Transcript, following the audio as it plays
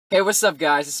Hey, what's up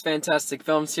guys? It's Fantastic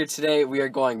Films here today. We are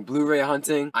going Blu-ray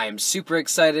hunting. I am super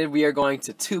excited. We are going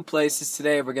to two places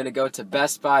today. We're going to go to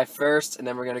Best Buy first, and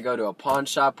then we're going to go to a pawn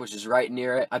shop, which is right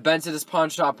near it. I've been to this pawn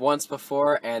shop once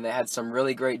before, and they had some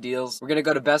really great deals. We're going to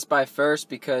go to Best Buy first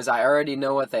because I already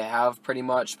know what they have pretty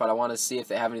much, but I want to see if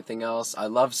they have anything else. I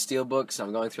love steelbooks.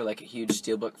 I'm going through like a huge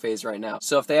steelbook phase right now.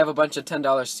 So if they have a bunch of $10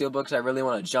 steelbooks, I really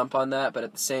want to jump on that, but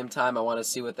at the same time, I want to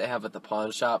see what they have at the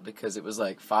pawn shop because it was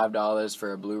like $5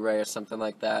 for a Blu-ray or something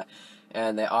like that,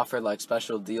 and they offered like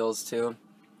special deals too.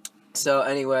 So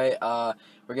anyway,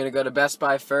 we're gonna go to Best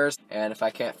Buy first, and if I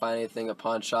can't find anything at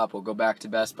pawn shop, we'll go back to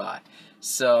Best Buy.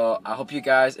 So I hope you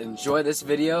guys enjoy this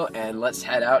video, and let's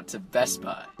head out to Best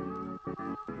Buy.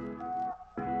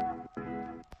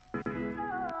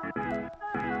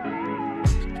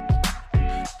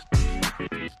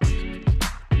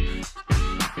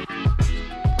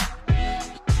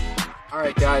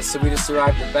 Alright guys, so we just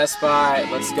arrived at Best Buy.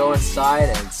 Let's go inside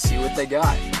and see what they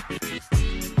got.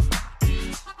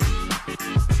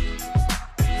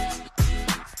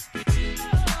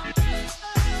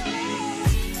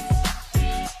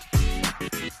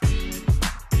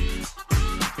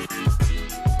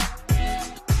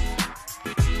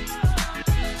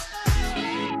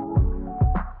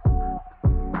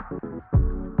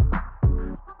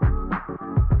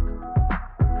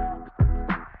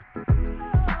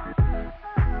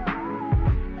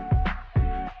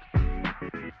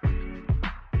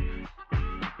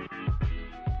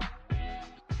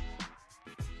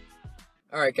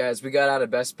 Alright guys, we got out of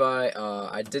Best Buy.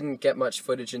 I didn't get much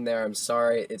footage in there, I'm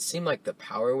sorry. It seemed like the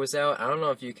power was out. I don't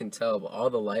know if you can tell, but all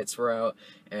the lights were out,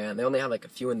 and they only had like a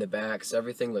few in the back, so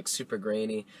everything looked super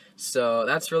grainy. So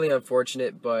that's really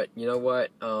unfortunate, but you know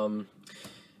what?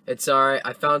 It's alright.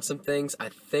 I found some things I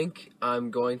think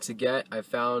I'm going to get.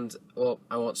 Well,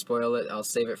 I won't spoil it. I'll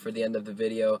save it for the end of the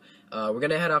video. We're going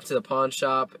to head off to the pawn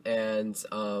shop, and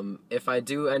if I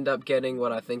do end up getting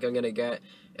what I think I'm going to get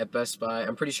at Best Buy,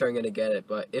 I'm pretty sure I'm going to get it,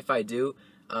 but if I do,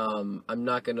 I'm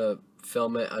not going to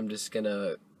film it. I'm just going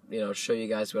to, show you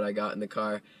guys what I got in the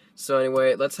car. So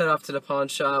anyway, let's head off to the pawn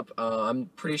shop. I'm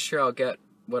pretty sure I'll get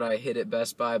what I hit at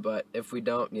Best Buy, but if we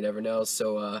don't, you never know.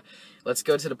 So let's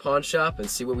go to the pawn shop and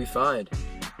see what we find.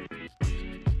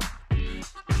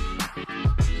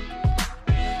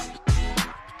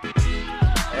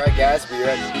 Alright guys, we are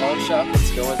at the pawn shop.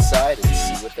 Let's go inside and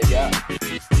see what they got.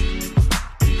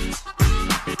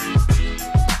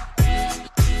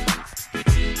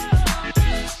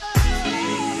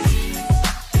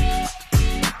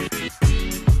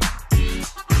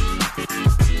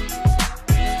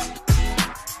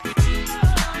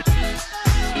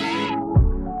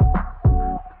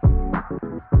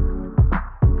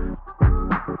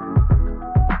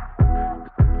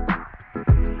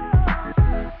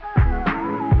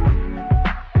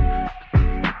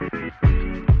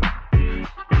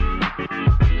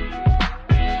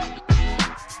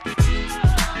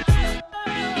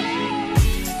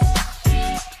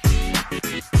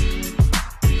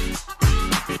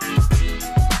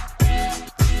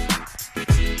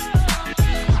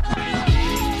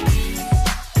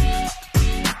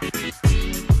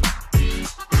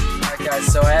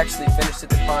 So I actually finished at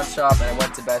the pawn shop and I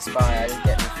went to Best Buy. I didn't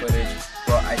get any footage,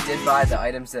 but I did buy the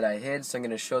items that I hid, so I'm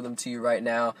going to show them to you right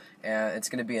now, and it's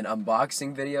going to be an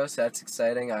unboxing video, so that's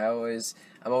exciting. I'm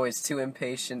always too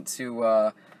impatient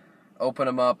to open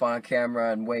them up on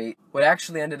camera and wait. What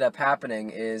actually ended up happening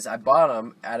is I bought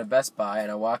them at a Best Buy and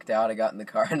I walked out, I got in the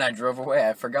car and I drove away.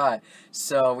 I forgot.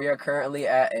 So we are currently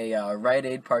at a Rite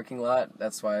Aid parking lot.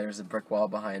 That's why there's a brick wall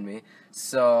behind me.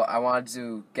 So I wanted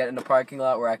to get in the parking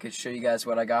lot where I could show you guys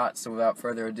what I got. So without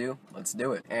further ado, let's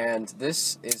do it. And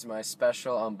this is my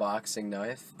special unboxing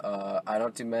knife. I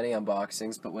don't do many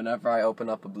unboxings, but whenever I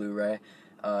open up a Blu-ray,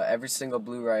 every single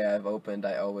Blu-ray I've opened,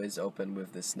 I always open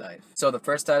with this knife. So the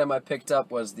first item I picked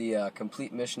up was the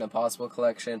complete Mission Impossible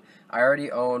collection. I already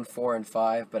own 4 and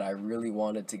 5, but I really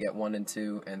wanted to get 1 and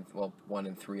 2, and well, 1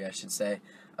 and 3 I should say.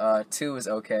 2 is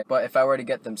okay, but if I were to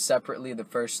get them separately, the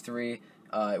first 3,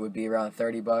 it would be around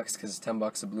 30 bucks because it's 10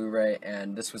 bucks a Blu-ray,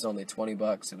 and this was only 20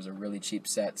 bucks. It was a really cheap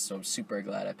set, so I'm super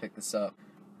glad I picked this up.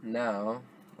 Now,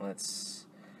 let's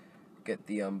get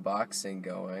the unboxing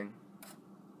going.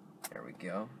 There we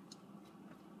go.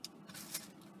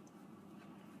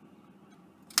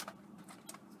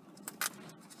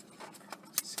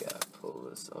 Just gotta pull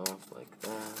this off like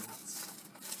that.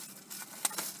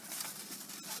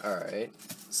 Alright,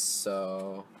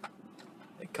 so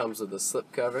it comes with a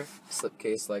slip cover, slip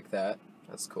case like that.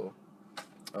 That's cool.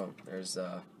 Oh, there's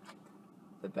the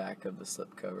back of the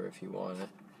slip cover if you want it.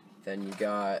 Then you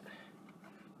got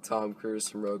Tom Cruise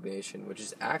from Rogue Nation, which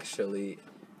is actually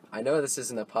I know this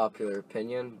isn't a popular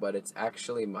opinion, but it's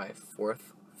actually my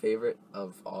fourth favorite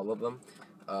of all of them.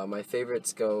 My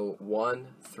favorites go 1,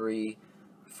 3,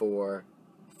 4,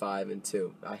 5, and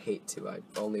 2. I hate 2.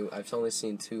 I've only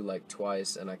seen 2 like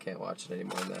twice, and I can't watch it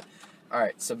anymore than that.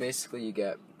 Alright, so basically you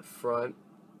get the front,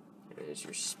 and there's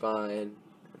your spine,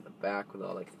 and the back with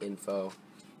all like info,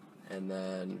 and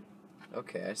then,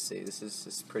 okay, I see, this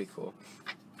is pretty cool.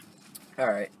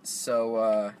 Alright,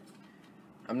 so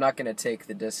I'm not going to take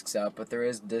the discs out, but there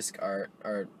is disc art,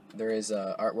 or there is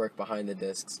artwork behind the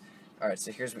discs. Alright,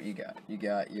 so here's what you got. You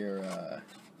got your,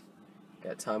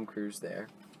 got Tom Cruise there.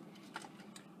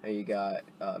 And you got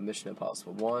Mission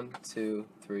Impossible 1, 2,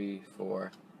 3,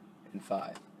 4, and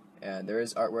 5. And there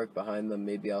is artwork behind them.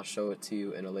 Maybe I'll show it to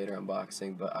you in a later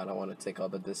unboxing, but I don't want to take all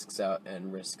the discs out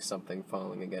and risk something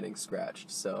falling and getting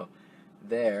scratched. So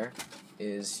there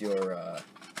is your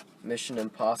Mission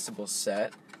Impossible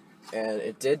set. And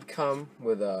it did come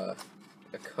with a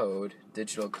code,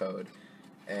 digital code.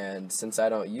 And since I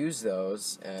don't use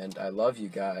those, and I love you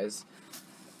guys,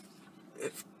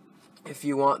 if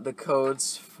you want the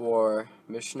codes for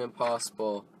Mission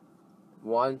Impossible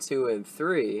 1, 2, and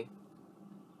 3,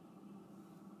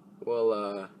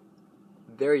 well,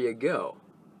 there you go.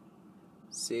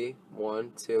 See?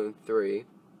 1, 2, and 3.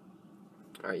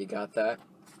 Alright, you got that.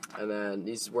 And then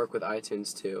these work with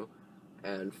iTunes too.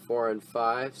 And 4 and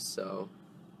 5, so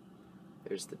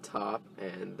there's the top,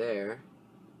 and there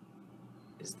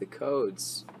is the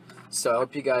codes. So I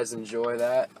hope you guys enjoy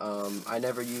that. I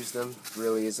never use them.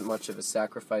 Really isn't much of a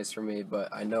sacrifice for me, but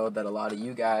I know that a lot of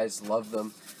you guys love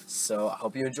them, so I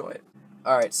hope you enjoy it.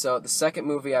 Alright, so the second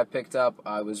movie I picked up,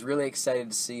 I was really excited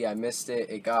to see. I missed it.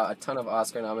 It got a ton of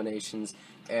Oscar nominations,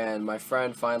 and my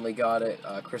friend finally got it.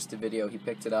 Chris DeVideo, he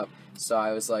picked it up. So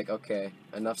I was like, okay,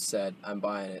 enough said. I'm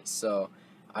buying it. So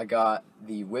I got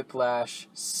the Whiplash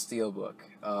Steelbook.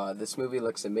 This movie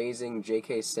looks amazing.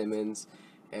 J.K. Simmons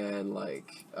and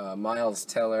like Miles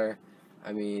Teller.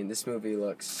 I mean, this movie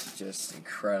looks just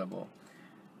incredible.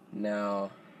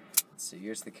 Now, let's see.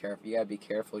 Here's the careful. You gotta be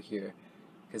careful here,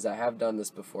 because I have done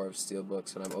this before of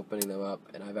steelbooks when I'm opening them up,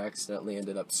 and I've accidentally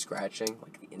ended up scratching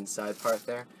like the inside part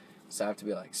there. So I have to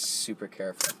be like super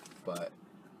careful. But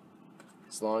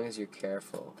as long as you're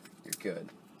careful, you're good.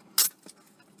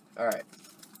 Alright.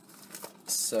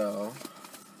 So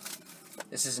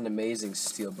this is an amazing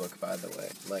steelbook, by the way.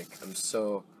 Like, I'm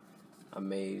so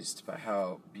amazed by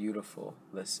how beautiful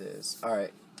this is.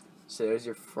 Alright, so there's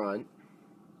your front,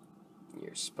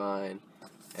 your spine,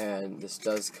 and this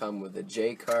does come with a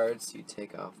J card, so you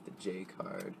take off the J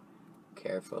card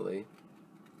carefully.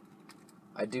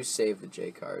 I do save the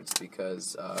J cards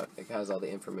because it has all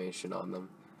the information on them,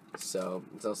 so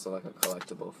it's also like a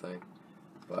collectible thing,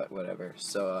 but whatever.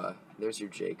 So there's your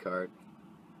J card.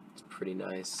 It's pretty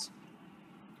nice.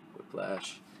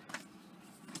 Whiplash.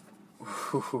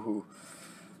 Ooh.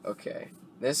 Okay,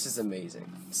 this is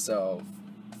amazing. So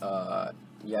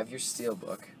you have your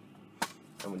steelbook,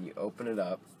 and when you open it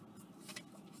up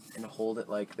and hold it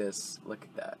like this, look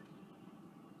at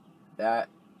that.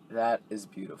 That is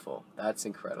beautiful. That's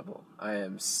incredible. I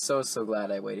am so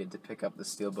glad I waited to pick up the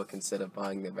steelbook instead of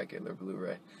buying the regular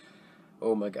Blu-ray.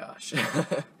 Oh my gosh.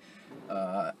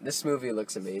 This movie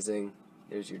looks amazing.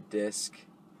 There's your disc,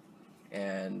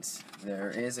 and there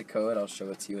is a code. I'll show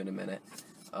it to you in a minute.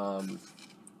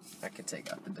 I could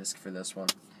take out the disc for this one.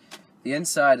 The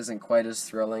inside isn't quite as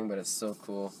thrilling, but it's still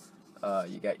cool.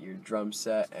 You got your drum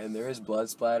set, and there is blood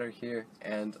splatter here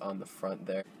and on the front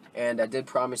there. And I did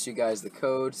promise you guys the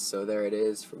code, so there it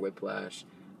is for Whiplash.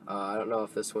 I don't know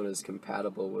if this one is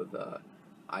compatible with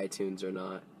iTunes or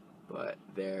not, but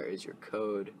there is your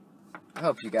code. I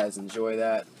hope you guys enjoy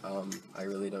that. I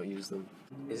really don't use them.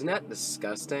 Isn't that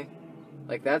disgusting?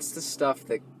 Like, that's the stuff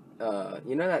that,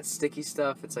 you know that sticky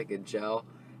stuff? It's like a gel.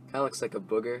 Kind of looks like a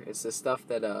booger. It's the stuff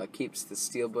that keeps the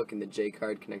steelbook and the J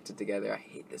card connected together. I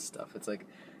hate this stuff. It's like,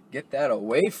 get that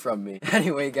away from me.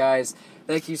 Anyway, guys,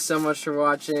 thank you so much for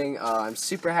watching. I'm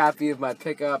super happy with my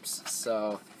pickups,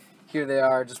 so here they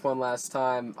are just one last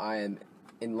time. I am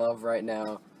in love right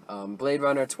now. Blade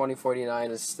Runner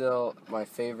 2049 is still my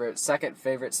favorite, second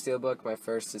favorite steelbook. My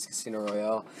first is Casino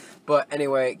Royale. But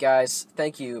anyway, guys,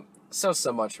 thank you so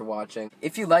much for watching.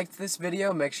 If you liked this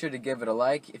video, make sure to give it a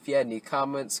like. If you had any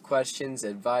comments, questions,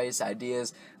 advice,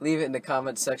 ideas, leave it in the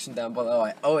comments section down below.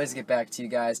 I always get back to you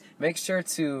guys. Make sure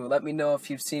to let me know if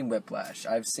you've seen Whiplash.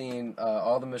 I've seen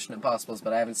all the Mission Impossibles,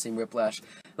 but I haven't seen Whiplash.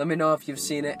 Let me know if you've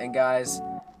seen it, and guys,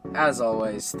 as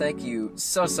always, thank you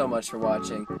so much for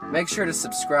watching. Make sure to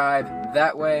subscribe.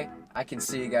 That way, I can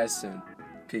see you guys soon.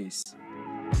 Peace.